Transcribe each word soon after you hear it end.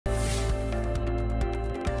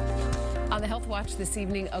On the Health Watch this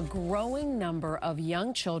evening, a growing number of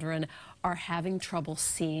young children are having trouble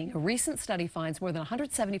seeing. A recent study finds more than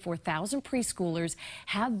 174,000 preschoolers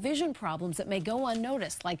have vision problems that may go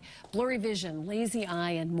unnoticed, like blurry vision, lazy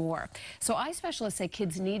eye, and more. So eye specialists say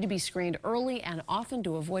kids need to be screened early and often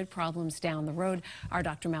to avoid problems down the road. Our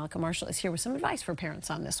Dr. Mallika Marshall is here with some advice for parents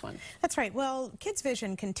on this one. That's right. Well, kids'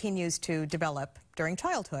 vision continues to develop during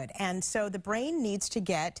childhood, and so the brain needs to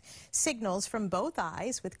get signals from both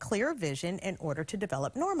eyes with clear vision in order to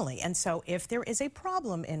develop normally. And so if there is a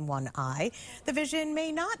problem in one eye, the vision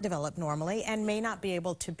may not develop normally and may not be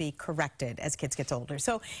able to be corrected as kids get older.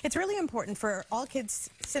 So it's really important for all kids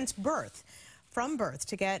since birth, from birth,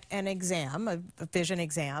 to get an exam, a vision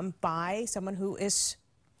exam, by someone who is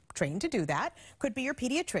trained to do that. Could be your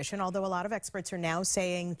pediatrician, although a lot of experts are now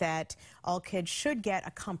saying that all kids should get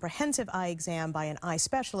a comprehensive eye exam by an eye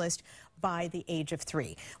specialist by the age of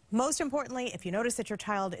 3. Most importantly, if you notice that your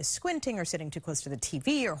child is squinting or sitting too close to the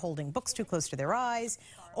TV or holding books too close to their eyes,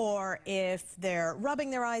 or if they're rubbing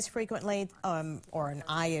their eyes frequently, or an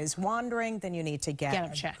eye is wandering, then you need to get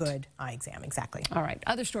a good eye exam. Exactly. All right.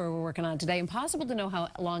 Other story we're working on today. Impossible to know how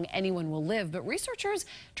long anyone will live, but researchers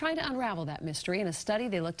trying to unravel that mystery. In a study,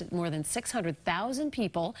 they looked at more than 600,000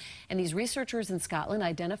 people, and these researchers in Scotland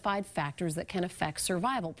identified factors that can affect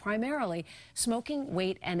survival, primarily smoking,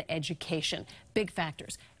 weight, and education. Big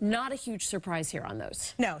factors. Not a huge surprise here on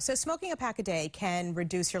those. No. So smoking a pack a day can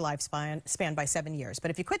reduce your lifespan by 7 years.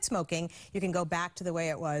 But if you quit smoking, you can go back to the way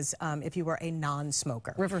it was if you were a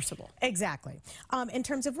non-smoker. Reversible. Exactly. In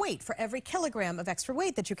terms of weight, for every kilogram of extra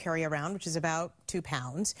weight that you carry around, which is about 2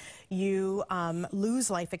 pounds, you lose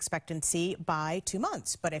life expectancy by 2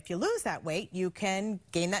 months. But if you lose that weight, you can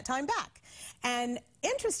gain that time back. And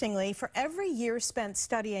interestingly, for every year spent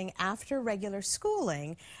studying after regular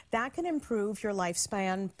schooling, that can improve your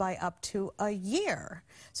lifespan by up to a year.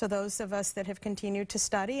 So those of us that have continued to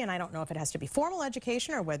study, and I don't know if it has to be formal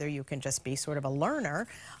education or whether you can just be sort of a learner,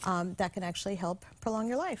 that can actually help prolong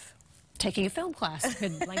your life. Taking a film class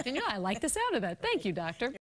could lengthen your life. I like the sound of that. Thank you, doctor.